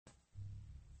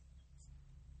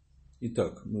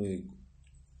Итак, мы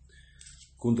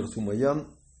Контрасумаян,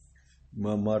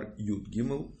 Маамар Юд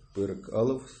Гимэл, Перек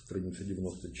Алев, страница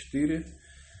 94.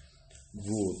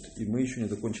 Вот. И мы еще не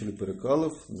закончили Перек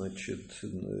Алев. Значит,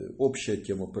 общая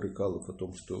тема Перек Алев о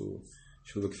том, что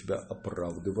человек себя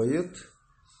оправдывает.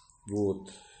 Вот.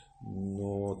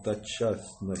 Но та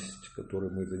частность, которой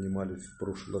мы занимались в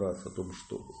прошлый раз, о том,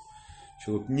 что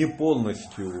человек не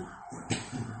полностью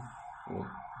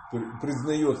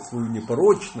признает свою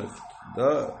непорочность,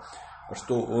 да, а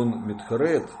что он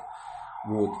митхарет,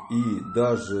 вот, и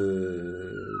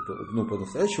даже,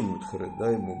 по-настоящему митхарет,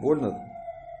 да, ему больно,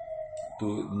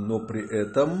 но при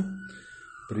этом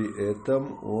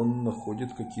он находит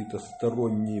какие-то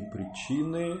сторонние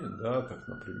причины, да, как,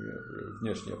 например,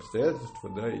 внешние обстоятельства,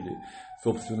 да, или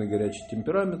собственный горячий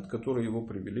темперамент, которые его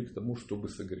привели к тому, чтобы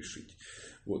согрешить.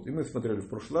 Вот. И мы смотрели в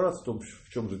прошлый раз, в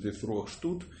чем же здесь руах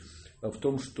штут, а в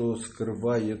том, что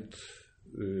скрывает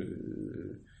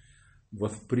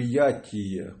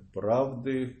восприятие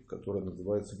правды, которая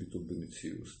называется битур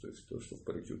бенециус. То есть то, что в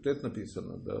парикютет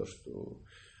написано, да, что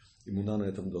иммуна на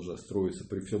этом должна строиться.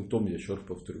 При всем том, я еще раз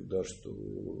повторю, да, что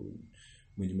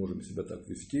мы не можем себя так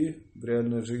вести в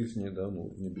реальной жизни, да,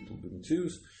 ну, не битур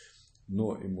бенециус,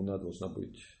 но иммуна должна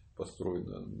быть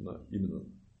построена именно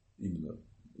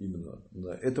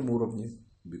на этом уровне,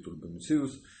 битур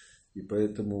бенециус. И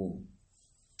поэтому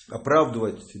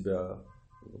оправдывать себя,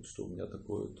 вот, что у меня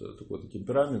такой-то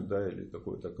темперамент, да, или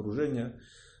такое-то окружение,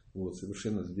 вот,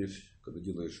 совершенно здесь, когда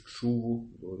делаешь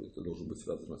шуву, вот, это должно быть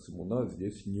связано с иммуна,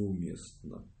 здесь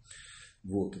неуместно.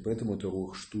 Вот, и поэтому это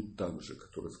руах штут также,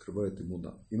 который скрывает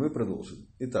иммуна. И мы продолжим.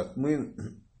 Итак, мы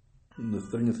на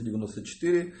странице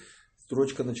 94,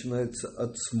 строчка начинается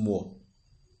от смо.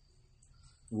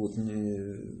 Вот,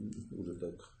 мне уже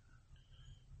так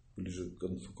ближе к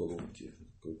концу колонки,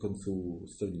 к концу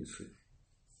страницы.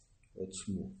 От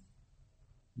смо.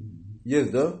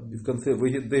 Есть, да? И в конце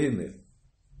дегине.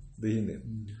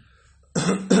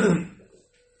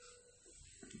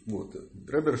 Вот.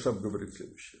 Рабби Рашаб говорит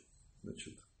следующее.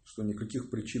 Значит, что никаких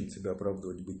причин себя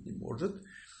оправдывать быть не может.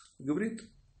 Говорит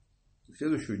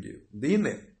следующую идею.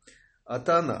 Дегине.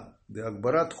 Атана. Де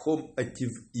акбарат хом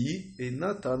атив'i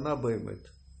эйна тана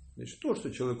баймет. Значит, то,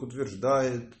 что человек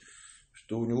утверждает,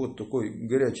 что у него такой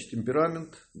горячий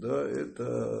темперамент, да,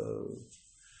 это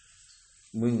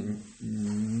мы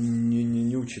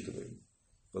не учитываем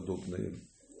подобные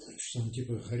что он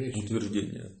типа горячий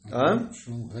утверждения.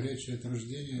 Что он горячее от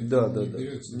рождения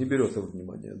не берется во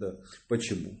внимание. Да.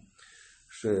 Почему?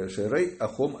 Шерей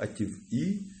ахом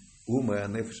атив'i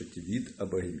умеанеф шативит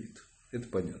абагимит. Это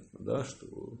понятно, да,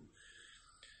 что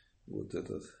вот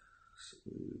этот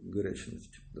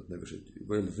горячность от нефеша тивит.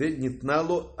 Вэльзе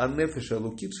нитнало анефеша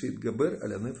лукит шеитгабер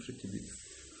аля нефеша тивит.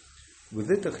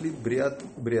 Вэзе тахлит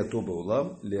бриато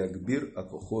баулам леакбир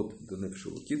акохот денефеша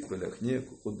лукит валяхне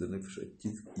акохот денефеша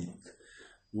тивит.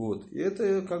 Вот. И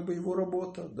это как бы его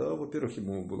работа. Да. Во-первых,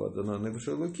 ему была дана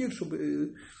нефеша лукит,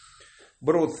 чтобы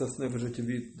бороться с нефеша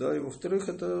тивит. Да. И во-вторых,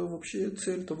 это вообще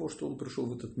цель того, что он пришел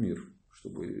в этот мир,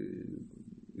 чтобы,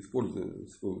 используя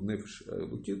свой нефеш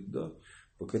лукит, да,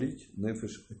 покорить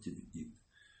нефеш ативит.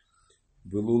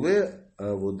 Велуле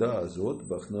авода азот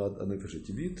бахнад анефеш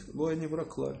ативит лоани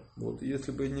враклаль. Вот,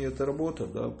 если бы не эта работа,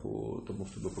 да, по тому,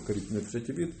 чтобы покорить нефеш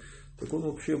ативит, так он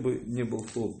вообще бы не был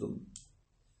создан.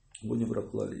 Лоани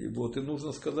враклаль. И вот и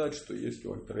нужно сказать, что есть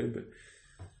у Альтер-Ребе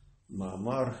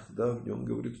Маамар, да, где он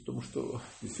говорит о том, что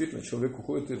действительно человек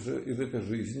уходит из этой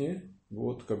жизни,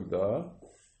 вот, когда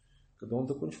он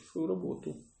закончил свою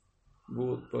работу.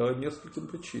 Вот, по нескольким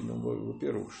причинам.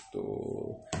 Во-первых,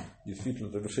 что действительно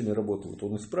завершение работы, вот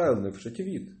он исправил нефеш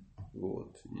ативит,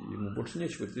 вот, и ему больше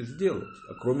нечего здесь сделать.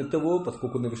 А кроме того,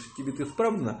 поскольку нефеш ативит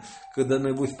исправлена, когда она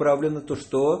его исправлена, то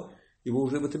что? Его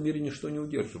уже в этом мире ничто не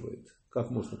удерживает. Как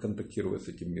можно контактировать с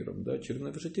этим миром? Да? Через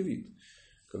нефеш ативит.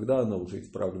 Когда она уже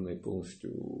исправлена и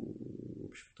полностью, в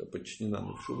общем-то, подчинена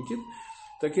нефешу лукит,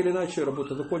 так или иначе,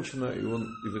 работа закончена, и он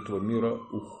из этого мира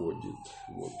уходит.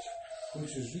 Вот.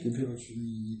 Хочешь жить, короче,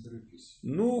 не торопись.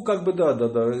 Ну, как бы да.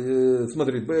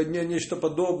 Смотри, нечто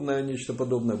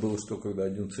подобное было, что когда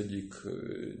один цадик,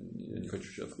 я не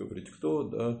хочу сейчас говорить кто,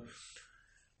 да,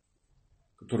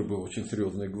 который был очень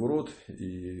серьезный гвурот,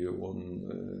 и он,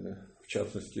 в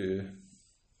частности,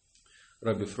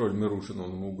 Раби Исроэль Мирушин,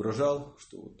 он ему угрожал,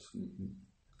 что вот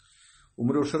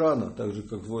умрешь рано, так же,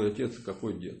 как твой отец и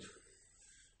какой дед.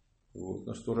 Вот.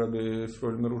 На что Раби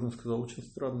Исроэль Мирушин сказал очень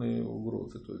странные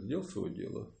угрозы. То есть сделал свое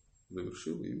дело,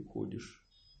 завершил и уходишь.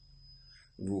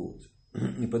 Вот.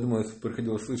 И поэтому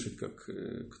приходилось слышать, как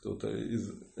кто-то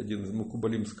один из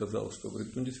Мукубалим сказал, что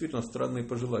говорит, ну действительно странные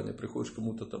пожелания. Приходишь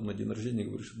кому-то там на день рождения и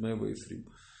говоришь, моя вейсрим.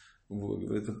 Вот.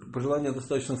 Это пожелание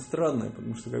достаточно странное,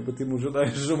 потому что как бы ты ему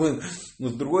желаешь живым. Но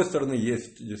с другой стороны,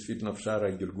 есть действительно в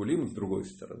Шара Гильгулим, с другой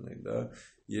стороны, да,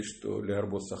 есть что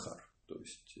Леарбос Сахар. То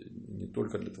есть не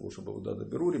только для того, чтобы Аводат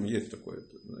Берурим, есть такое.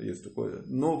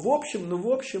 Но в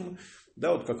общем,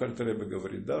 да, вот как Альтер Ребе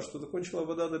говорит, да, что закончила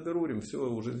Аводат Берурим, все,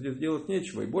 уже здесь делать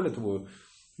нечего. И более того,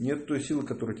 нет той силы,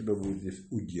 которая тебя будет здесь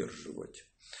удерживать.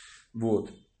 Вот.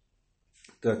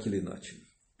 Так или иначе.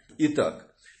 Итак.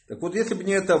 Так вот, если бы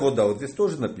не это Авода, вот здесь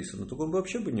тоже написано, то он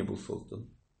вообще бы не был создан.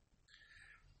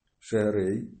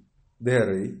 Шеарей,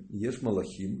 Дерей, Еш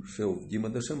Малахим, Шеов Дима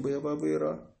Дашем Баява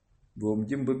Вейра,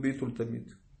 Вомдим Бабит Ультамит.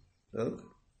 Так?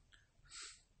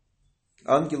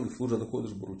 Ангелы служат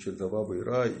Кодыш Бару через Ава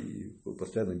Вейра и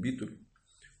постоянно битуль.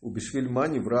 У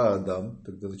Бишвильмани Вра Адам,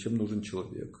 тогда зачем нужен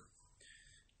человек?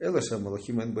 Элаша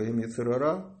Малахим Эн Баем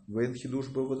Яцерара, Вен Хидуш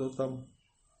Бавадатам.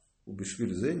 У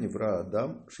Бишвильзе Невра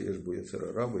Адам, Шееш Бу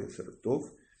Яцерара, Ваяцертов,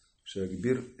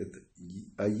 Шеагбир это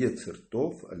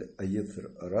Аяцертов,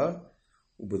 Аяцерара,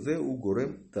 у Бзе у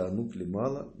Горем Таанут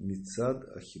Лимала, Мицад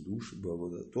Ахидуш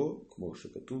Бавадато,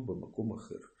 Кмошакату Бамаком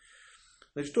Ахер.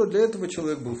 Значит, что для этого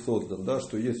человек был создан, да,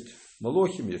 что есть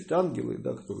Малохим, есть ангелы,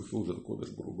 да, которые служат Кодыш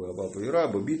Бару Баава Вейра,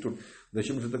 Бабитуль.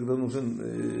 Зачем же тогда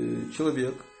нужен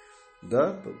человек,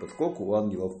 да, поскольку у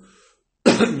ангелов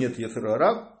нет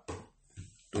Яцерара,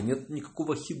 то нет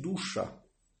никакого хидуша.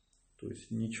 То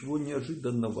есть ничего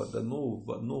неожиданного, да,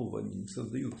 нового они не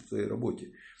создают в своей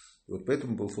работе. И вот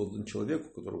поэтому был создан человек, у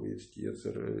которого есть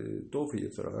Ецер Тов и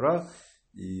Ецер Ара,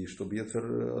 и чтобы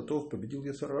Ецер Тов победил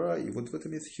Ецер Ара. И вот в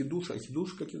этом есть хидуш. А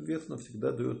хидуш, как известно,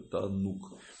 всегда дает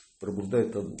танук,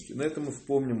 пробуждает танук. И на этом мы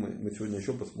вспомним, мы сегодня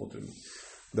еще посмотрим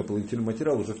дополнительный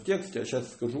материал уже в тексте, а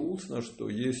сейчас скажу устно, что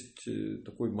есть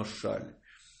такой машаль.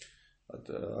 От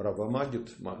Рава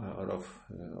Магид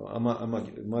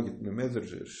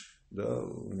Мемезерджеш, да,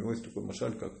 у него есть такой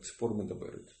машаль, как Ципор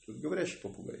Медаберет, то есть говорящий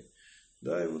попугай.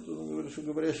 Да, и вот он говорит, что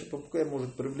говорящий попугай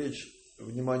может привлечь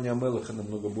внимание Амелаха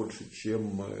намного больше,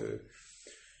 чем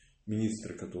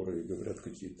министры, которые говорят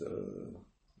какие-то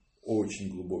очень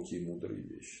глубокие и мудрые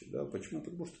вещи. Да. Почему?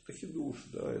 Потому что это хидуш,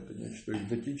 да, это нечто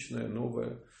экзотичное,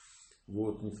 новое.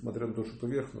 Вот, несмотря на то, что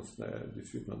поверхностная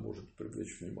действительно может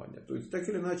привлечь внимание. То есть, так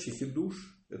или иначе, хидуш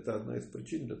 – это одна из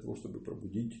причин для того, чтобы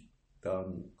пробудить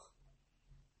танук.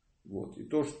 Вот. И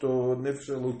то, что нефеш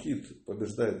лукит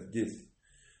побеждает здесь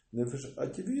нефеш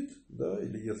ативит, да,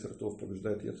 или Ецер Тов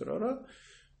побеждает Ецер Ара,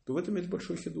 то в этом есть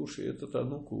большой хидуш, и это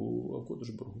танук у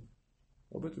Акодыш Бару.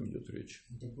 Об этом идет речь.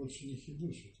 Это больше не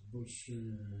хидуш, это больше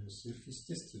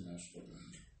сверхъестественное что-то.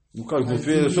 Ну как бы,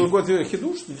 что такое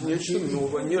хидуш? Нечто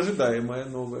новое, неожидаемое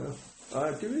новое.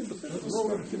 А тебе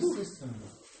новое хидуш.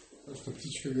 То, что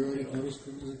птичка говорит на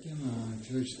русском языке, на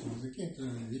человеческом языке, это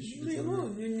вещи, как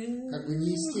бы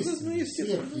неестественные,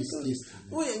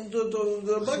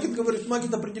 сверхъестественные. Магит говорит,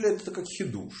 Магит определяет это как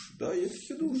хидуш. Да, есть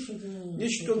хидуш.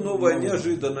 Нечто новое,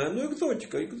 неожиданное. Но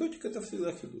экзотика. Экзотика это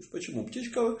всегда хидуш. Почему?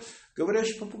 Птичка,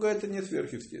 говорящий попугай, это не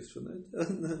сверхъестественное.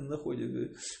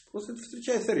 Находит. Просто это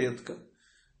встречается редко.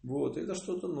 Вот, это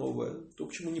что-то новое, то,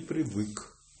 к чему не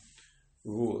привык.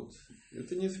 Вот.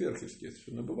 Это не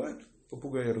сверхъестественно. Бывает,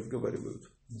 попугаи разговаривают.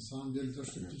 На самом деле, то,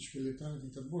 что птичка летает,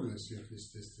 это более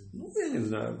сверхъестественно. Ну, я не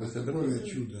знаю. Это более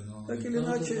чудо. Но так или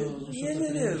иначе.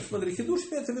 Не, смотри, хидуш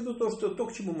имеется в виду то,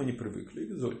 к чему мы не привыкли.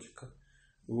 Экзотика.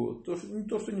 Вот. Не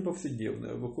то, что не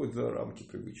повседневное, выходит за рамки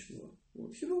привычного.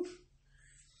 Вот, хидуш.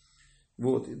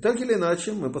 Вот. И так или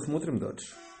иначе, мы посмотрим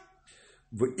дальше.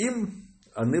 В им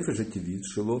Анефеш ативит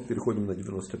шело, переходим на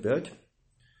 95.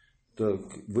 Так,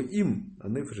 в им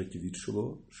Анефеш ативит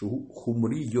шело,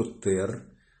 хумри йотер,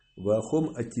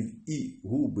 вахом ативи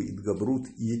губы идгабрут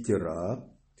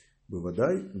етера,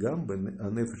 бывадай гам бен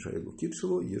Анефеш айлукит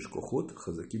шело, еш кохот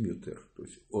хазаким йотер. То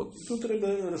есть, вот. И тут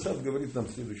Рашаб говорит нам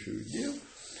следующую идею,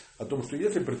 о том, что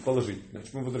если предположить,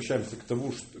 значит, мы возвращаемся к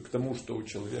тому, что у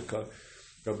человека,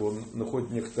 как бы он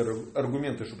находит некоторые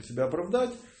аргументы, чтобы себя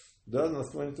оправдать, да, на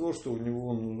основании того, что у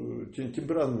него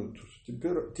темперамент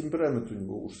у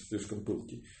него уж слишком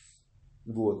пылкий.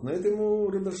 Вот. На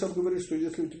этом Ребе Рашаб говорит, что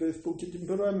если у тебя есть пылкий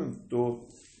темперамент, то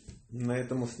на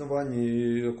этом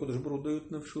основании Акодыш Бару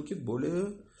дает нефеш лукит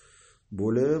более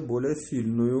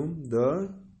сильную,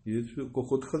 да, и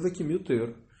кохот хазаким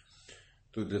ютер.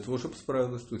 То есть для того, чтобы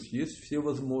справиться, то есть все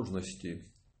возможности,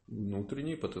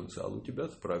 внутренний потенциал у тебя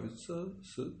справиться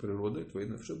с природой твоей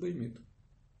нефеш беймит.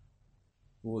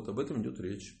 Вот, об этом идет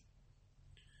речь.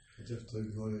 Хотя в той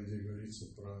главе, где говорится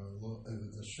про Ло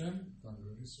Эвед Ашем, там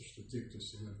говорится, что те, кто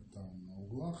сидят там на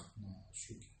углах, на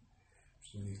шуке,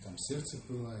 что у них там сердце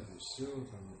пылает, и все,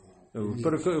 там,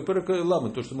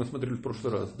 Ламы, то, что мы смотрели в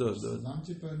прошлый раз. Да. Нам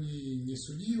типа не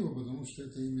суди его, потому что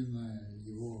это именно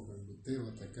его как бы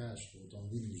тева такая, что вот он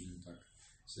вынужден так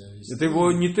себя вести. Это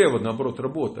его не тева, наоборот,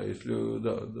 работа. Если,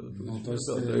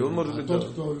 И он может быть,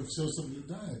 тот, кто все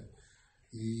соблюдает,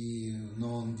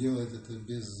 но он делает это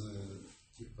без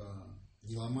типа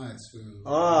не ломает свою...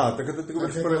 Так это ты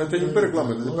говоришь про... Это не про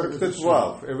рекламу, это про кстати,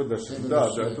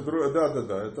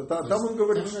 да. Там он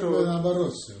говорит, что...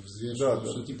 наоборот все взвешивает,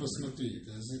 что типа смотри,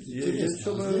 это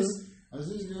интересно. А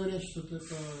здесь говорят, что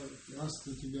это раз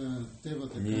у тебя тева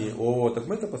такая... Так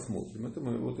мы это посмотрим. Это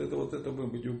мы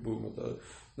будем...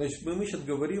 Значит, мы сейчас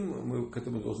говорим, мы к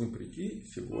этому должны прийти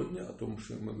сегодня, о том,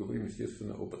 что мы говорим,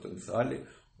 естественно, о потенциале,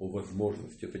 о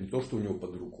возможности. Это не то, что у него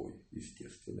под рукой,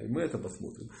 естественно. И мы это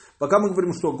посмотрим. Пока мы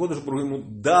говорим, что Акодыш Барух Ху ему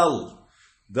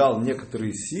дал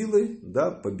некоторые силы,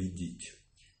 да, победить.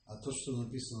 А то, что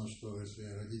написано, что если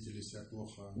родители себя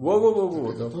плохо...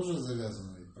 Это тоже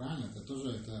завязано, правильно? Это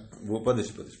тоже...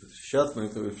 Подожди. Сейчас мы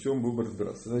это все будем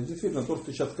разбираться. Значит, действительно, то, что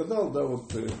ты сейчас сказал, да, вот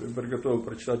приготовил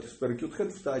прочитать из Перек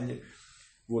Юд-Хет в Тане,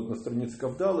 вот на странице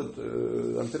Кавдал,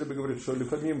 Антаребе говорит, что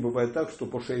лифамим бывает так, что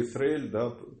по шее Исраэль,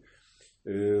 да,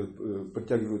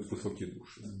 подтягивают высокие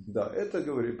души. Да, это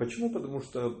говорит. Почему? Потому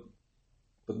что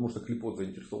клипот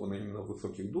заинтересованы именно в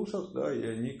высоких душах, да, и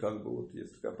они как бы вот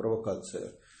есть такая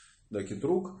провокация, да,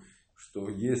 китрук, что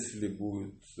если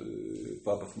будет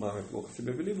папа с мамой плохо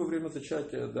себя вели во время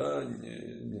зачатия, да,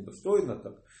 недостойно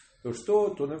так, то что?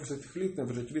 То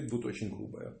нефеш будет очень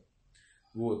грубая.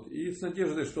 Вот. И с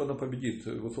надеждой, что она победит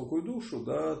высокую душу,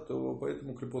 да, то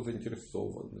поэтому клипот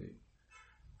заинтересованы,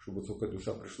 чтобы высокая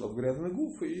душа пришла в грязный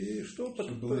гуф, и что?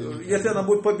 Если она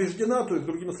будет побеждена, то,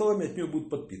 другими словами, от нее будет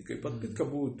подпитка. И подпитка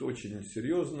будет очень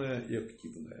серьезная и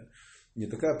активная. Не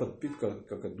такая подпитка,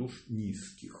 как от душ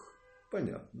низких.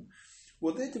 Понятно.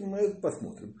 Вот этим мы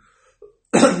посмотрим.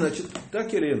 Значит,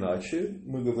 так или иначе,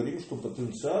 мы говорим, что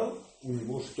потенциал у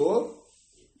него что?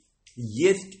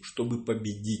 Есть, чтобы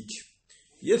победить.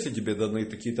 Если тебе даны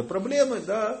какие-то проблемы,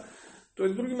 да, то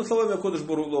есть, другими словами, Акодыш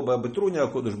Барух Ху ло бетруня,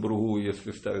 Акодыш Барух Ху,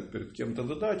 если ставит перед кем-то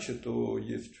задачи, то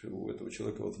есть у этого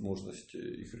человека возможность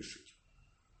их решить.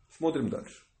 Смотрим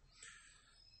дальше.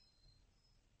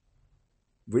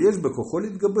 Вееш бекохо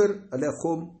литгабер аля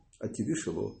хом ативи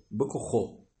шело.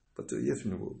 Бекохо. Есть у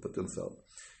него потенциал.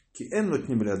 Ки эн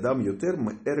нотним леадам йотер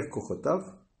меэрех кохотав.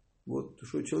 Вот,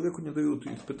 что человеку не дают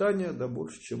испытания, да,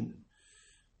 больше, чем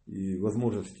и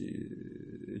возможности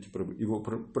его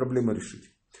проблемы решить.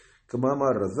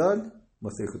 Маамар Разаль,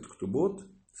 Масехет Ктубот,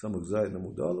 самых Зайна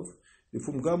Мудалов, и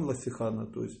Фумгам Ласихана,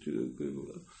 то есть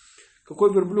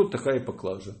какой верблюд, такая и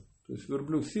поклажа. То есть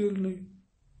верблюд сильный,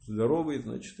 здоровый,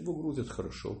 значит его грузят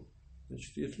хорошо.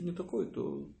 Значит, если не такой,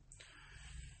 то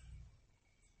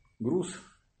груз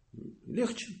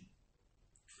легче.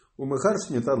 У Мехар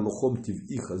Шнитар Лухом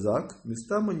Тив'i Хазак,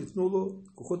 местами нитнуло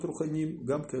Кухот Руханим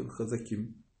Гамке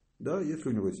Хазаким. Да, если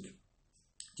у него есть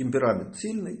темперамент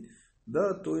сильный,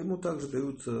 да, то ему также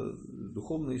даются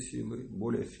духовные силы,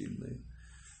 более сильные.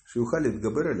 Шиухалит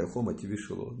Габера Ляхом Ативи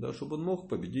Шело, да, чтобы он мог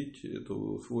победить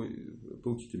свой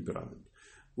пылкий темперамент.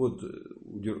 Вот,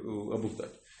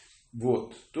 обуздать.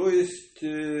 Вот, то есть,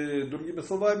 другими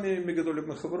словами, Мегадоль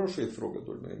Махавроша и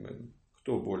Срогадоль Меймен.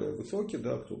 Кто более высокий,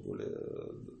 да, кто более...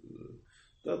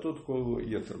 Да, тот, кто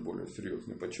Ецер более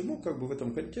серьезный. Почему? Как бы в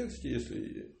этом контексте,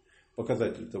 если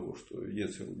показатель того, что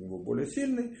Ецер у него более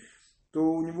сильный, то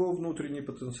у него внутренний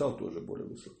потенциал тоже более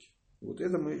высокий. Вот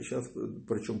это мы сейчас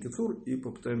прочем Кицур и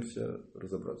попытаемся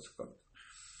разобраться как-то.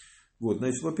 Вот,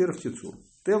 значит, во-первых, Кицур.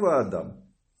 Тева Адам.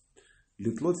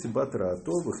 Литлот сибат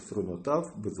раато,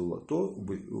 вахстронотав, безулато,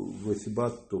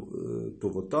 васибат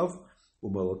товотав,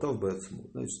 умалотав, бэцму.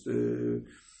 Значит,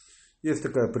 есть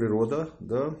такая природа,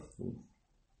 да,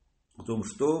 в том,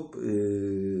 что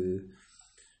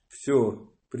все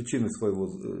причины своего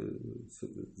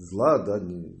зла, да,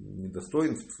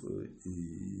 недостоинств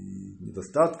и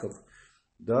недостатков,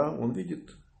 да, он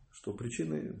видит, что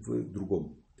причины в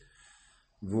другом.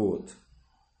 Вот.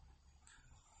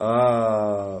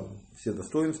 А все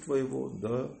достоинства его,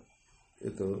 да,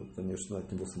 это, конечно,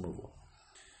 от него самого.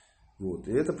 Вот.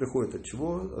 И это приходит от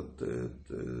чего? От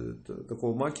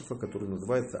такого макифа, который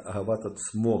называется Агават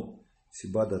Ацмо.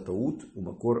 Сибада таут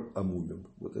умакор амумим.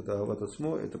 Вот это Агават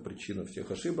Ацмо, это причина всех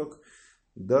ошибок,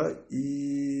 да,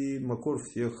 и макор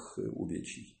всех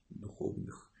увечий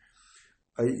духовных.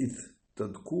 Аид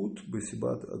тадкут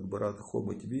бесибат адбарат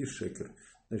хома-тиви шекер.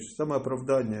 Значит,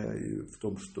 самооправдание в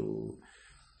том, что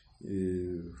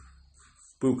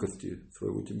в пылкости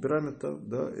своего темперамента,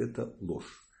 да, это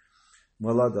ложь.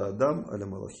 Малада Адам аля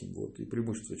Малахим. Вот. И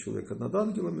преимущество человека над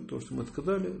ангелами, то, что мы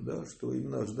сказали, да, что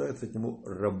именно ожидается от него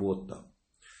работа.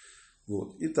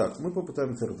 Вот. Итак, мы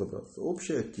попытаемся разобраться.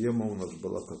 Общая тема у нас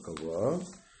была какова?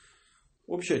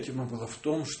 Общая тема была в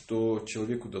том, что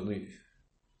человеку даны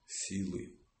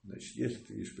силы. Значит, если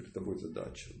ты видишь перед тобой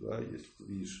задачу, да, если ты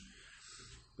видишь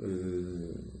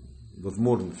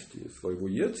возможности своего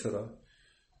йецера,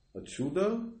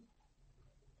 отсюда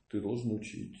ты должен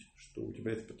учить, что у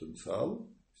тебя есть потенциал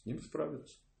с ним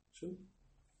справиться. Все.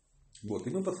 Вот. И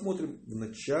мы посмотрим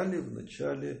вначале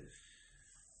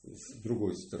с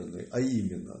другой стороны, а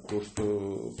именно то,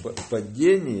 что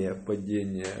падение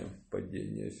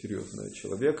серьезного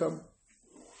человека,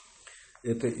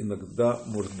 это иногда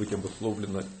может быть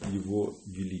обусловлено его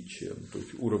величием, то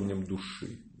есть уровнем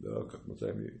души. Да, как мы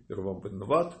знаем, Ирвам бен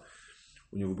Нават,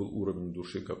 у него был уровень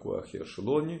души, как у Ахи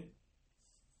Ашелони.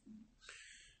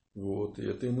 Вот, и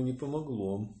это ему не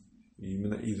помогло. И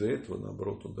именно из-за этого,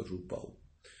 наоборот, он даже упал.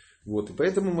 Вот, и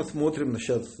поэтому мы смотрим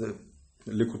сейчас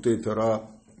Лекутей Тора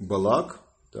Балак,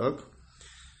 так,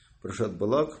 Прошат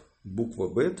Балак, буква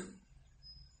Бет.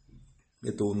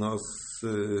 Это у нас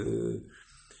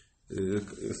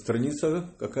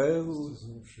страница какая?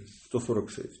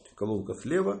 146. Колонка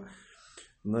слева.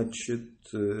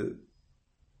 Значит,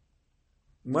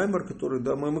 Маамар, который,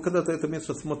 да, мы когда-то это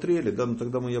место смотрели, да, но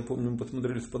тогда мы, я помню, мы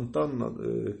посмотрели спонтанно,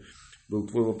 был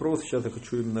твой вопрос, сейчас я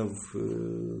хочу именно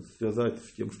связать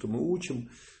с тем, что мы учим,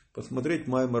 посмотреть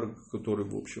Маамар, который,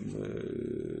 в общем,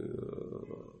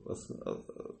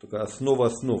 такая основа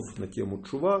основ на тему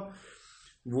тшува,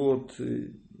 вот,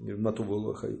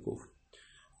 Матувала Хайков.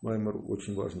 Маамар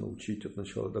очень важно учить от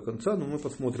начала до конца, но мы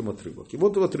посмотрим отрывок. И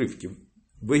вот в отрывке.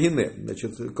 Вегине,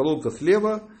 значит, колонка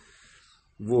слева,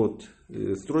 вот,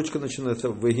 строчка начинается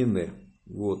в Вегине,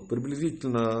 вот,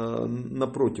 приблизительно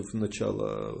напротив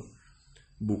начала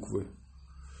буквы.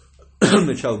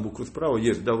 Начало буквы справа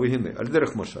есть, да, Вегине.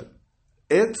 Альдерах Машаль.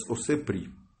 Эц осе при.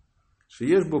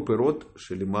 Шиеш бо пирот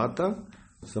шелимата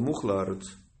самух лаарец.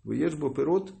 Виеш бо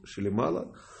пирот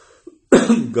шелимала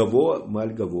гавоа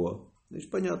маль гавоа. Значит,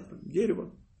 понятно.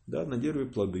 Дерево, да, на дереве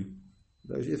плоды.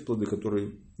 Даже есть плоды,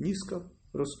 которые низко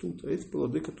растут, а есть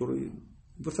плоды, которые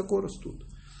высоко растут.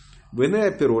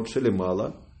 Венея пирот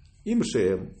шелимала им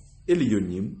шеем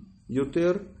эльюним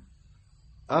ютер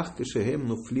ах кешеем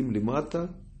нуфлим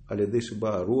лимата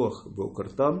алядешиба руах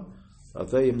веокартам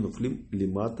азаем нуфлим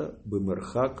лимата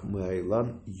бемерхак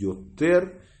меайлан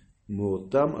ютер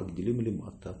меотам агдилим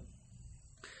лимата.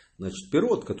 Значит,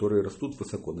 пирот, которые растут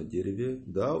высоко на дереве,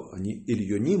 да, они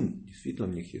эльюним, действительно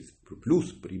у них есть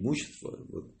плюс, преимущество,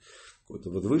 вот,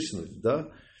 какая-то возвышенность,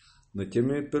 да, на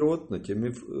теми пирот, на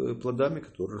теми плодами,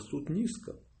 которые растут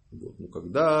низко. Вот. Но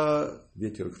когда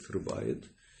ветер их срывает,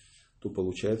 то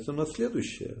получается у нас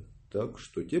следующее. Так,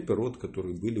 что те пирот,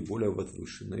 которые были более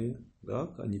возвышенные,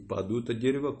 да, они падают от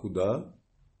дерева куда?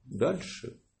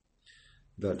 Дальше.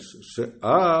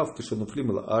 В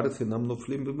кишанофлим ла арец и нам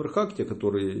нофлим бимерхак, те,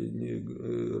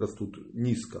 которые растут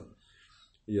низко.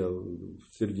 Я в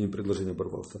середине предложения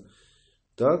оборвался.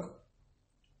 Так.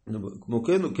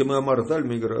 Маамар заль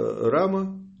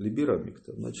рама либира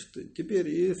микта. Значит, теперь,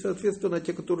 и, соответственно,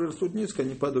 те, которые растут низко,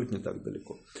 они падают не так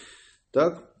далеко.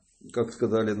 Так, как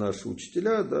сказали наши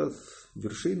учителя, да, с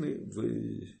вершины в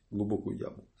глубокую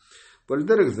яму.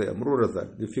 Пальдерек зе амру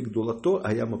разаль, лефик дулато,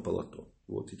 а яма палато.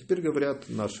 Вот. И теперь говорят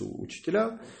наши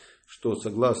учителя, что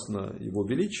согласно его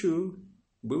величию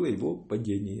было его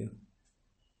падение.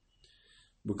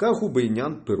 Быкаху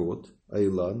байнян пирот,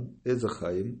 айлан,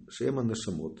 эзахаим, шема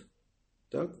нашамот.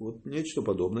 Так, вот нечто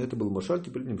подобное. Это был машаль,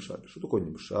 теперь нимшаль. Что такое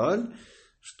нимшаль?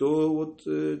 Что вот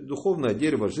духовное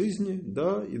дерево жизни,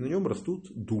 да, и на нем растут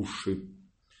души.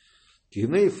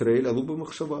 Кигне Исраэль алуба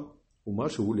махшава.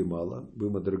 Умаши гу лимала,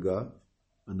 бымадрга,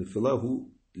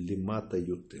 анафилагу лимата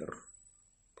ютер.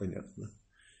 Понятно.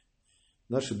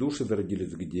 Наши души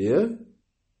зародились где?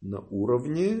 На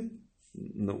уровне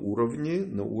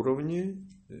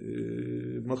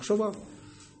махшава.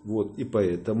 Вот. И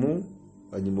поэтому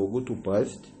они могут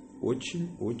упасть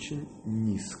очень-очень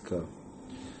низко.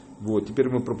 Вот. Теперь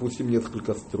мы пропустим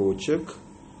несколько строчек.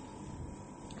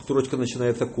 Строчка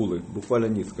начинается кулы. Буквально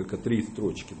несколько, 3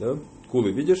 строчки. Да?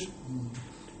 Кулы, видишь?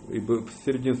 И в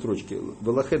середине строчки.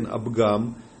 Велахен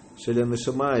абгам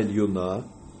шелянешама эльюна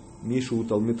мишу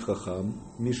талмид хахам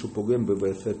мишу погем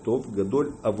бвсетов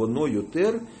гадоль авоно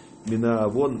ютер мина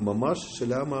авон мамаш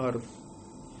шелямар.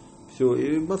 Все.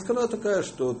 И маскана такая,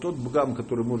 что тот бгам,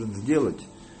 который может сделать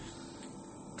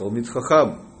талмид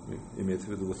хахам, имеется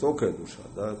в виду высокая душа,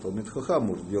 да, талмид хахам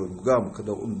может делать бгам,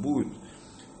 когда он будет,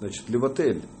 значит,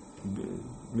 леватель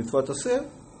митват асе,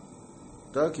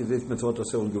 Так, и здесь Мецвот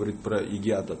Асе он говорит про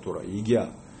Игиата Тура. Игиа.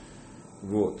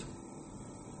 Вот.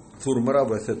 Сурмара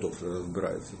Васетов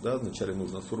разбирается. Да? Вначале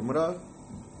нужно сурмара,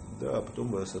 да, а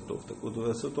потом Васетов. Так вот,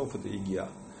 Васетов это Игиа.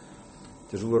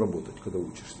 Тяжело работать, когда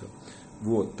учишься.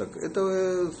 Вот, так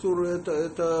это сура,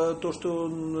 это то, что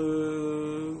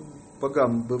он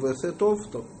Пагам Бвасетов,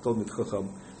 Талмид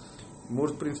Хахам,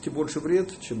 может принести больше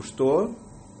вред, чем что?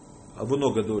 А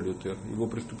много доли, его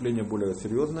преступление более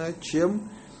серьезное, чем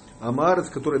Амарец,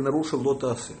 который нарушил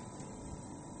Лота Асе.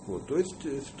 Вот, то есть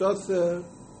ситуация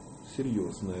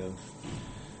серьезная.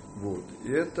 Вот, и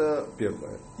это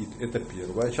первое.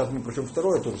 Сейчас мы прочтем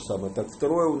второе, то же самое. Так,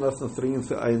 второе у нас на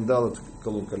странице Айндалат,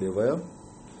 колонка левая.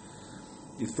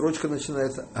 И строчка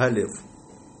начинается Алеф.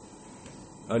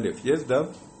 Алеф есть,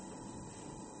 да?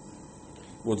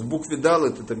 Вот в букве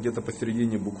Далет это где-то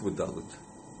посередине буквы Далет.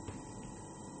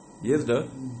 Есть, да?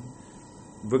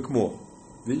 Векмо.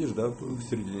 Видишь, да, в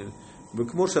середине.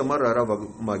 Векмо шамара Рава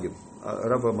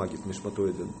Магит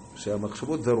Мишматоиден.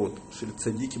 Шамахшавот зарот. Шель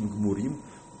цадиким гмурим.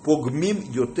 Погмим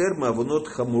йотер мавонот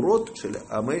хамурот шель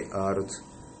амей арец.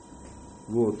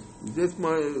 Вот. Здесь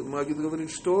Магит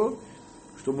говорит, что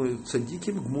мы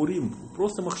цадиким гмурим.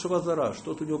 Просто махшава зара.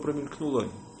 Что-то у него промелькнуло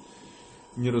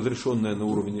неразрешенное на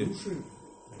уровне. Души.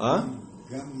 А?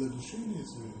 Гам для души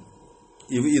имеется в виду?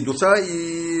 И душа,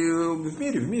 и в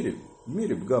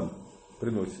мире в гам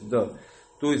приносит, да.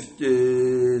 То есть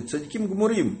цадиким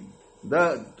гмурим,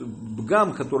 да,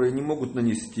 бгам, которые не могут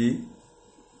нанести,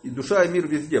 и душа и мир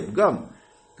везде, бгам,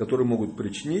 которые могут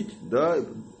причинить, да,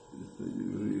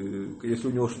 если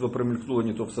у него что-то промелькнуло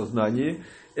не то в сознании,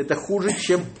 это хуже,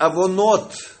 чем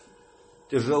авонот,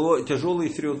 тяжелые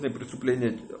и серьезные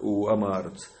преступления у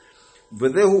Амаарец.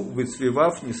 Ведегу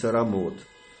вицвивав нисарамот.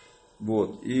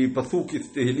 Вот. И пасук из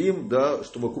Тегелим, да,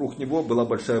 что вокруг него была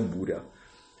большая буря.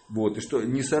 Вот. И что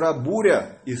нисара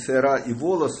буря, и сера, и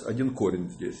волос один корень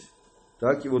здесь.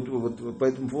 Так, и вот по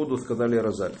этому поводу сказали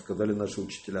Разаль, сказали наши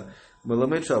учителя.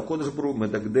 Меламеша Акодышбру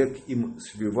медагдек им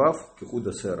свивав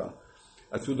кехуда сера.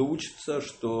 Отсюда учится,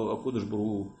 что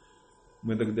Акодышбру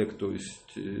медагдек, то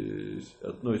есть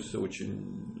относится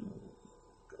очень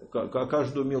к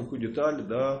каждую мелкую деталь,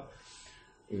 да,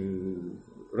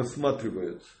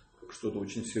 рассматривает как что-то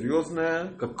очень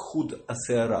серьезное, как худ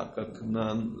асеара, как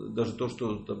даже то,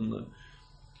 что там,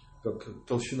 как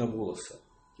толщина волоса.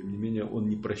 Тем не менее, он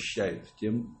не прощает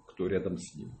тем, кто рядом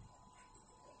с ним.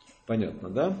 Понятно,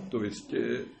 да? То есть,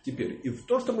 теперь, и в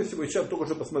то, что мы сейчас только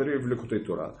что посмотрели в Лекутей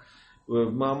Тора,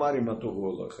 в Маамаре Матову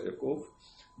Аллаха Яков,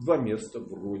 два места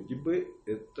вроде бы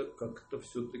это как-то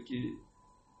все-таки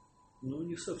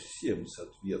не совсем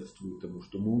соответствует тому,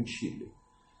 что мы учили.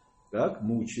 Так,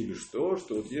 мы учили что?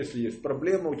 Что вот если есть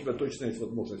проблема, у тебя точно есть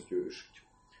возможность ее решить.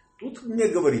 Тут не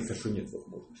говорится, что нет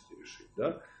возможности решить,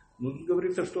 да? Но тут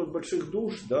говорится, что от больших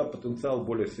душ, да, потенциал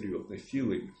более серьезный,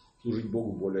 силой служить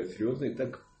Богу более серьезный.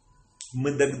 Так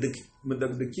мы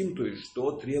дагдаким, то есть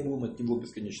что требуем от него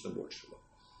бесконечно большего.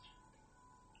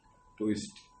 То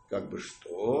есть, как бы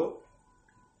что?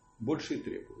 Большие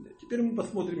требования. Теперь мы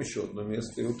посмотрим еще одно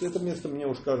место. И вот это место мне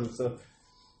уж кажется,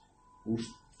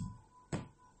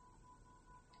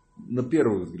 на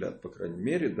первый взгляд, по крайней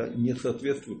мере, да, не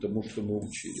соответствует тому, что мы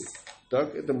учили.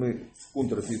 Так, это мы в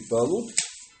контрафит Паалут,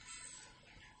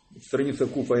 страница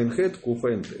Куфаэнхет,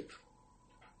 Куфаэнхет.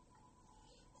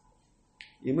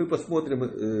 И мы посмотрим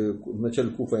в начале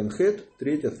Куфаэнхет,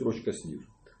 третья строчка снизу.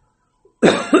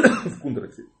 В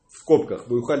контрафит, в скобках,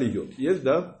 Ваюхали йод. Есть,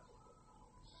 да?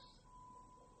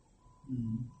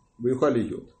 Ваюхали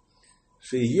йод.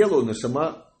 Шейело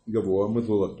нашама гавоа мы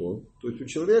золото. То есть у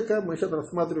человека мы сейчас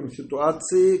рассматриваем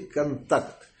ситуации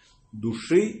контакт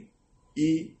души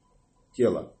и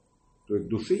тела. То есть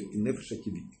души и нефеша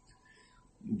тивит.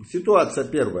 Ситуация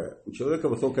первая. У человека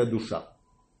высокая душа.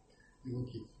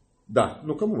 Да,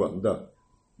 кому вам, да.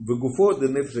 Вегуфо де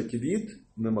нефеша тивит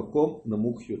мемаком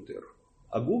намух йотер.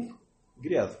 А гуф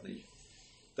грязный.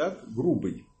 Так,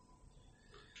 грубый.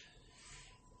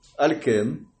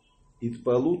 Алькен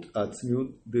итпалут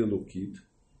ацмют де лукит.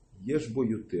 Ешбо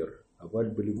ютер,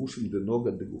 аваль болевушим де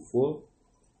нога де гуфо,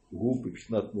 губ и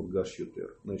пшнат мургаш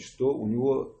ютер. Значит, что у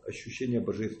него ощущение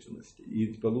божественности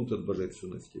и полут от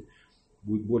божественности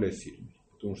будет более сильный,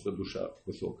 потому что душа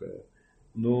высокая.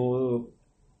 Но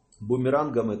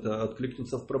бумерангом это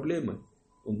откликнется в проблемы.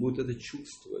 Он будет это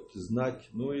чувствовать, знать,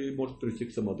 и может прийти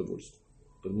к самодовольству,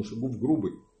 потому что губ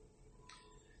грубый.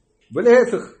 В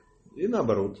элефах и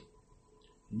наоборот.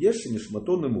 Еши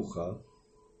нишматон и муха.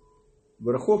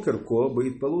 Варахо керко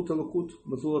боит полута лукут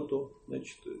мазулато.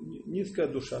 Значит, низкая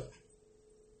душа.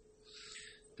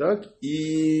 Так,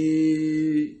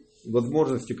 и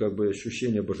возможности как бы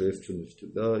ощущения божественности,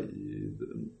 да, и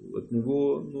от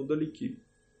него, далеки.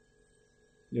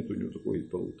 Нет у него такой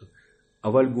полута.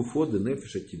 Аваль гуфо де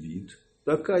нефеш ативит,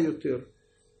 такая ютер,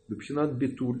 бепшинат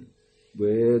битуль,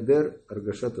 беэдер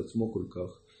аргашат ацмо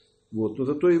кульках. Вот, но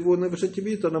зато его нефеш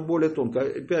ативит, она более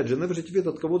тонкая. Опять же, нефеш ативит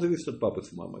от кого зависит? От папы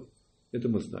с мамой. Это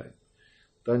мы знаем.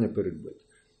 Таня передбет.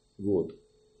 Вот.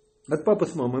 От папы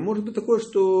с мамой может быть такое,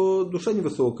 что душа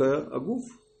невысокая, а гуф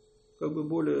как бы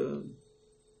более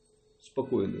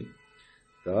спокойный.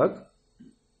 Так.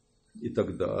 И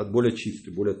тогда более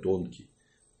чистый, более тонкий.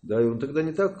 Да, и он тогда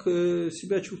не так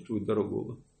себя чувствует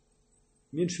дорогого.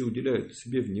 Меньше уделяет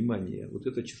себе внимания. Вот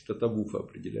эта чистота гуфа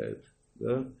определяет.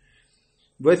 Да.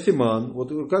 Васиман,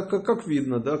 вот как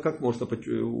видно, да, как можно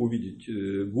увидеть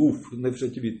гуф,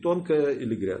 нефшативит, тонкая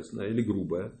или грязная, или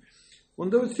грубая.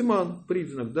 Он дает симан,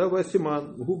 признак, да,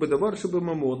 васиман, губы давар шибы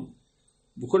мамон,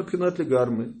 бухоль пхинат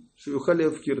лигармы,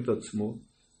 шиюхалев киртацму.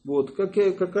 Вот,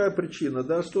 какая причина,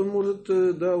 да, что он может,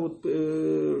 да, вот,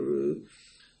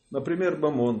 например,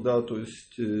 мамон, да, то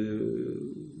есть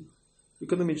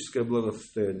экономическое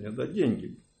благосостояние, да,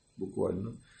 деньги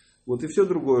буквально. Вот и все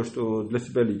другое, что для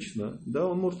себя лично, да,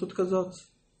 он может отказаться.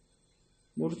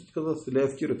 Может отказаться.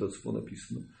 Ляевкир это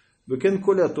написано. Векен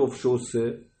коля тов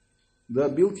шоусе, да,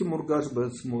 билки мургаш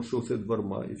бэцмо шоусе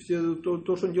дварма. И все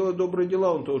то, что он делает добрые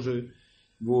дела, он тоже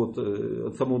вот,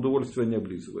 от самоудовольствия не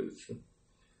облизывается.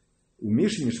 У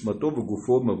Миши Нишматова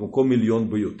Гуфома Муко миллион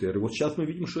бьютер. Вот сейчас мы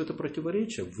видим, что это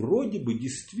противоречие. Вроде бы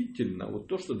действительно, вот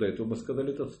то, что до этого мы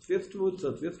сказали, это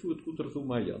соответствует Кудрасу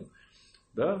Маян.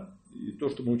 Да, и то,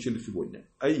 что мы учили сегодня.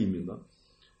 А именно,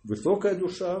 высокая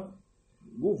душа,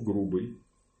 гуф грубый,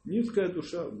 низкая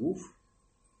душа, гуф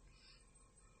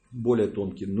более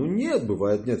тонкий. Ну нет,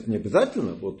 бывает, нет, не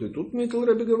обязательно. Вот и тут Митл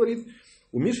Рэби говорит,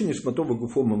 у Миши Нишматова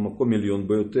Гуфома Мако миллион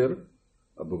бьютер,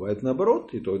 а бывает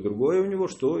наоборот, и то, и другое у него,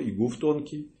 что и гуф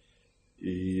тонкий,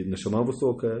 и нашама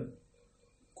высокая.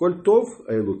 Коль тов,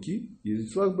 айлуки, и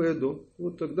зислах бэдо.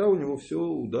 Вот тогда у него все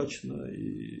удачно.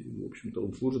 И, в общем-то,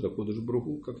 он служит Акодыш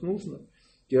Бругу как нужно.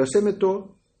 И ашеме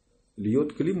то,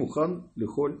 льет клим ухан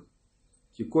лихоль.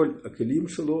 Киколь акелим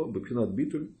шело, бепхинат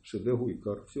битуль, шедегу и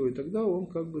кар. Все, и тогда он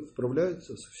как бы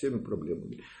справляется со всеми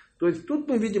проблемами. То есть, тут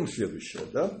мы видим следующее,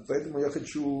 да. Поэтому я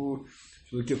хочу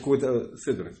все-таки какой-то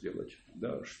седр сделать,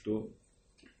 да, что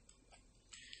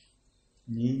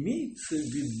не имеется в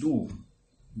виду,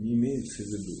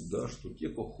 да, что те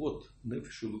кохот,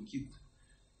 нефиш и лукит,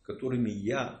 которыми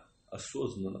я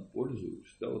осознанно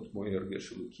пользуюсь, да, вот мой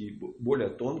эргеш и луки более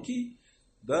тонкий,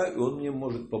 да, и он мне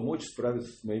может помочь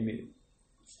справиться с моими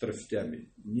страстями.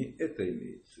 Не это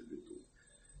имеется в виду.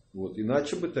 Вот,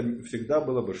 иначе бы там всегда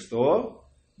было бы что?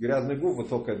 Грязный гуф,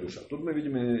 высокая душа. Тут мы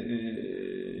видим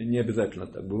не обязательно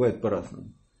так. Бывает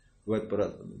по-разному.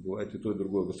 Бывает и то, и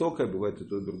другое высокое, бывает и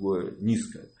то, и другое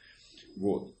низкое.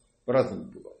 Вот.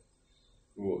 По-разному бывает.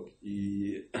 Вот.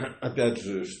 И опять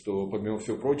же, что помимо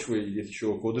всего прочего, есть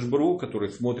еще Кодыш Бару, который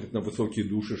смотрит на высокие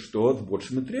души, что с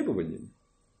большими требованиями.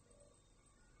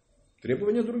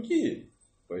 Требования другие.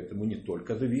 Поэтому не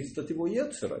только зависит от его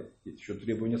Йецера. Есть еще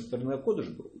требования со стороны Кодыш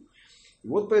Бару. И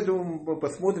вот поэтому мы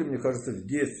посмотрим, мне кажется,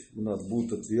 здесь у нас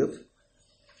будет ответ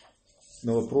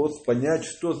на вопрос, понять,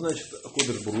 что значит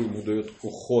Кодыш Бару ему дает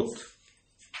кохот.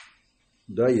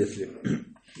 Да, если...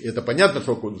 Это понятно,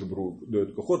 что Кодыш Бару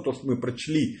дает кохот, то, что мы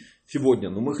прочли сегодня.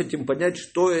 Но мы хотим понять,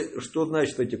 что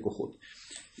значит эти кохот.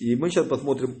 И мы сейчас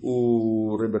посмотрим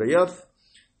у Ребе Раяв,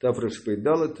 Тафреш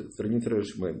Пейдалет, страница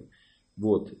Решмем.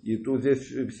 Вот. И тут здесь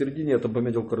в середине я там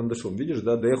пометил карандашом. Видишь,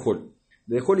 да, Даехоль.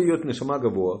 Даехоль йот нешама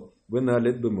гавоа,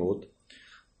 венаалет бемот.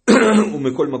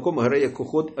 Умеколь маком гарея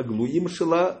кохот аглуим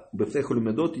шила, бесехоль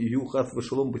медот, ию хас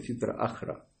вешалом беситра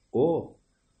ахра. О!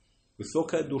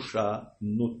 Высокая душа,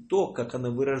 но то, как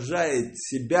она выражает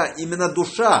себя, именно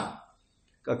душа,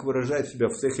 как выражает себя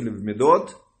в сехеле в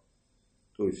медот,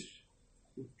 то есть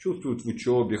чувствует в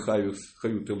учебе хают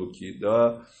и луки,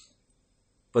 да,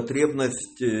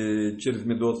 потребность через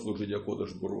медот служить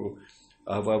Акодыш Бару,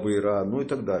 Ава Вейра, ну и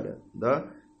так далее,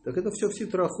 да, так это все в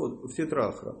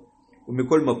ситрахра. У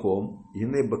Миколь Маком,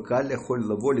 Гине Бакаля Холь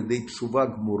Лаволи Дей Кшува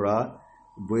Гмура,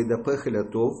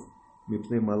 Вейдапехелятов,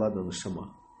 Мипней Малада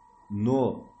Нашама.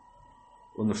 Но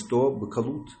он что?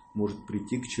 Бакалут может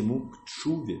прийти к чему? К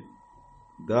чуве.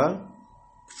 Да?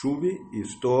 К чуве. И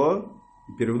что?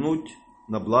 И перевернуть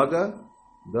на благо,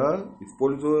 да?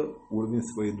 Используя уровень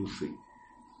своей души.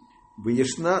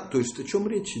 Выяшна, то есть о чем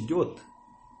речь идет?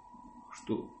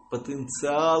 Что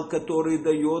потенциал, который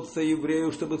дается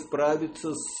еврею, чтобы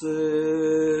справиться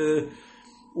с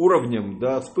уровнем,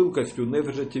 да, с пылкостью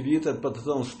нефеша тивит,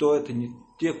 потенциал, что это не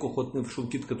те кохот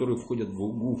нефешулкит, которые входят в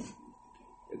гуф.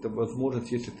 это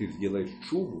возможность, если ты сделаешь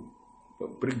чуву,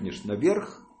 прыгнешь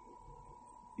наверх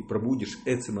и пробудишь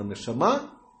эцема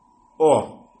нешама,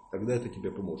 тогда это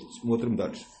тебе поможет. Смотрим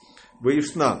дальше.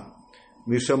 Ваишна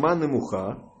нешама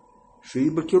немуха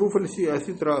шииба кируф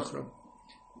аситрахра.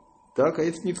 Так, а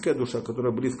есть низкая душа,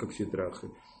 которая близко к ситрахре.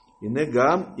 И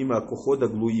негам има кухода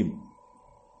глуим.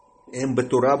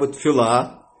 Эмбетура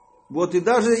бетфила. Вот, и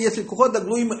даже если кухода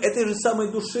глуим этой же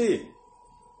самой души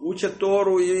учат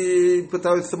Тору и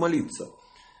пытаются молиться.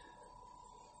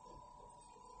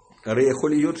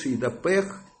 Реяхоли йодши и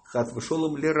дапех хат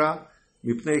вышолом лера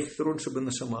мипней хисрон шабе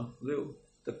нашама.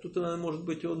 Так тут, может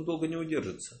быть, он долго не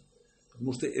удержится.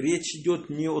 Потому что речь идет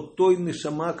не о той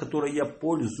нешама, которой я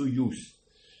пользуюсь,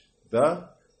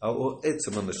 да, а о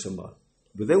эцема нешама.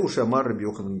 Бедеу шамар Раби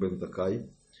Йоханан бен Заккай,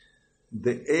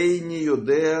 де эйни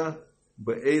йодеа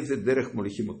беэйзе дерех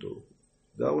молихим ото.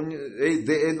 Да,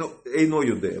 эйно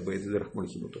йодеа беэйзе дерех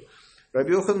молихим ото.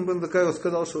 Раби Йоханан бен Заккай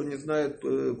сказал, что он не знает,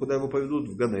 куда его поведут,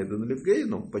 в Ганейден или в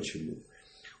Гейном. Почему?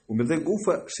 У меде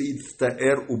гуфа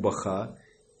шиитстаэр убаха.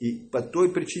 И по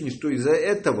той причине, что из-за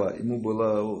этого ему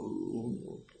было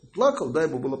плакал, да,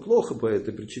 ему было плохо по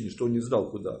этой причине, что он не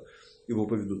знал, куда его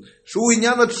поведут.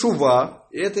 Шуиняна чува,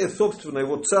 и это, собственно,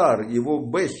 его цар, его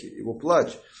бехи, его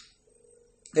плач.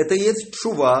 Это есть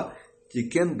чува,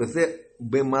 тикен безе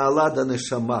бемаалад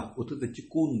анешама. Вот это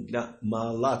тикун для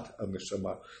маалад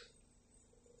анешама.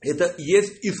 Это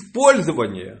есть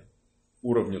использование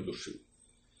уровня души.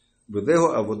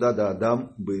 Бедего авода да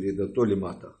адам бырида то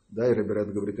лимата. Да, и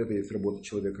Рабират говорит, это есть работа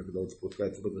человека, когда он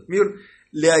спускается в этот мир.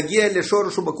 Леагия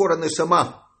лешорошу бакора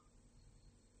нешама.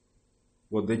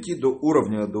 Вот дойти до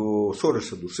уровня, до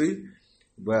шороша души.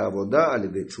 Авода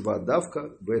алидей чува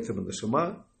давка. Вэцема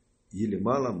нешама. Или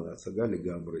мало мрасагали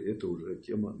гамры. Это уже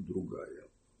тема другая.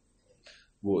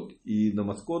 Вот. И на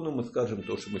Маскону мы скажем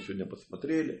то, что мы сегодня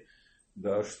посмотрели.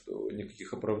 Да, что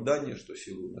никаких оправданий, что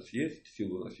сила у нас есть.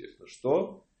 Сила у нас есть на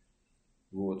что?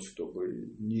 Вот,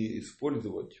 чтобы не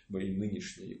использовать мои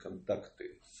нынешние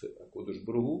контакты с Акодыш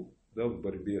Баругу, да, в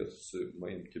борьбе с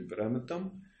моим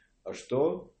темпераментом, а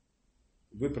что?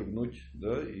 Выпрыгнуть,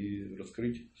 да, и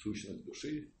раскрыть сущность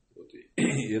души. Вот,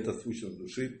 и эта сущность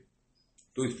души,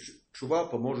 то есть чува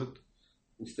поможет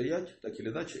устоять, так или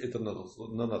иначе, это на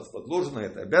нас возложено,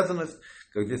 это обязанность,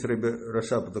 как здесь Раби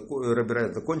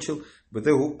Рай закончил,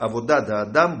 бетегу авода да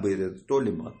адам бэред то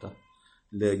лимата,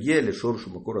 леагия лешоршу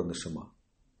макора нешама.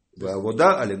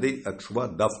 Вода алидей отшува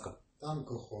давка. Там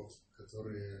кохот,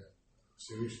 которые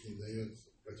Всевышний дает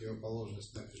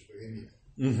противоположность нафиш пагамит.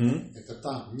 Это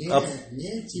там.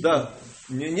 Не типа. Да.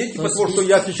 Не типа того, что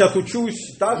я сейчас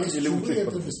учусь так или учусь.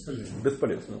 Это бесполезно.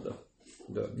 Бесполезно, да.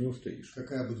 Да, не устоишь.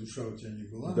 Какая бы душа у тебя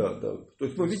ни была. Да, да. То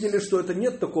есть мы видели, что это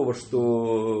нет такого,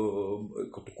 что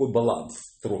такой баланс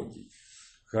строгий.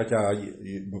 Хотя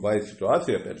бывает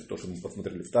ситуация, опять же, то, что мы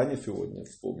посмотрели в Тане сегодня,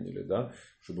 вспомнили, да,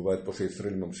 что бывает по 6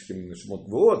 рыльмам шхим нашмот,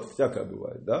 вот, всякое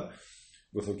бывает, да,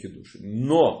 высокие души.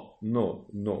 Но,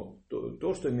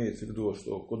 то, что имеется в виду,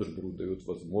 что Кодыш Барух дает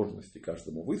возможности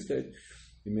каждому выстоять,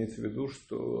 имеется в виду,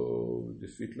 что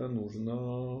действительно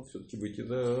нужно все-таки выйти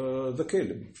за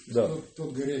келем. Да.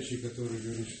 Тот горячий, который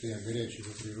говорит, что я горячий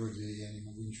по природе, и я не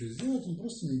могу ничего сделать, он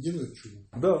просто не делает чудо.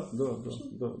 Да,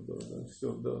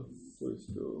 все, да. То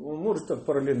есть он может так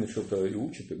параллельно что-то и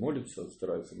учит, и молится,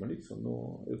 старается молиться,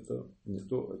 но это не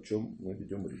то, о чем мы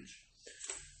ведем речь.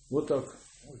 Вот так.